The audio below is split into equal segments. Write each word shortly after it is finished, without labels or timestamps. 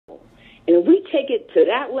And if we take it to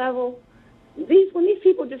that level, when these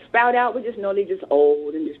people just spout out, we just know they're just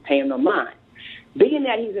old and just paying no mind. Being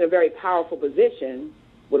that he's in a very powerful position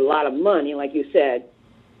with a lot of money, like you said,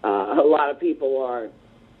 a lot of people are,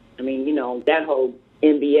 I mean, you know, that whole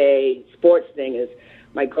NBA sports thing is,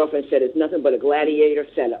 my girlfriend said, it's nothing but a gladiator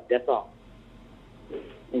setup. That's all.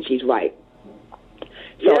 And she's right.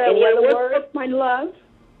 So any other words, my love?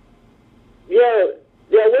 Yeah,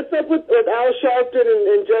 what's up with Al Sharpton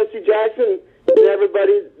and Jesse Jackson and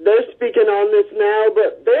everybody? They're speaking on this now,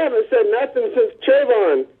 but they haven't said nothing since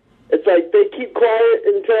Trayvon. It's like they keep quiet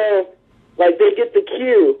until, like, they get the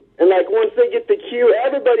cue. And, like, once they get the cue,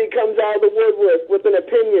 everybody comes out of the woodwork with an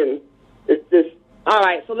opinion. It's just all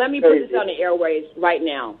right, so let me put this on the airways right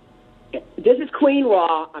now. This is Queen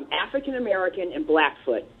Raw. I'm African-American and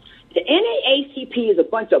Blackfoot. The NAACP is a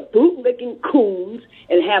bunch of bootlicking coons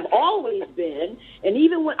and have always been. And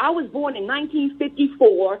even when I was born in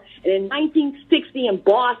 1954 and in 1960 in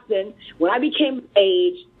Boston, when I became of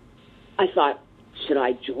age, I thought, should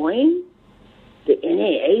I join the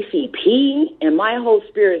NAACP? And my whole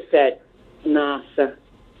spirit said, nah, sir,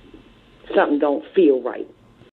 something don't feel right.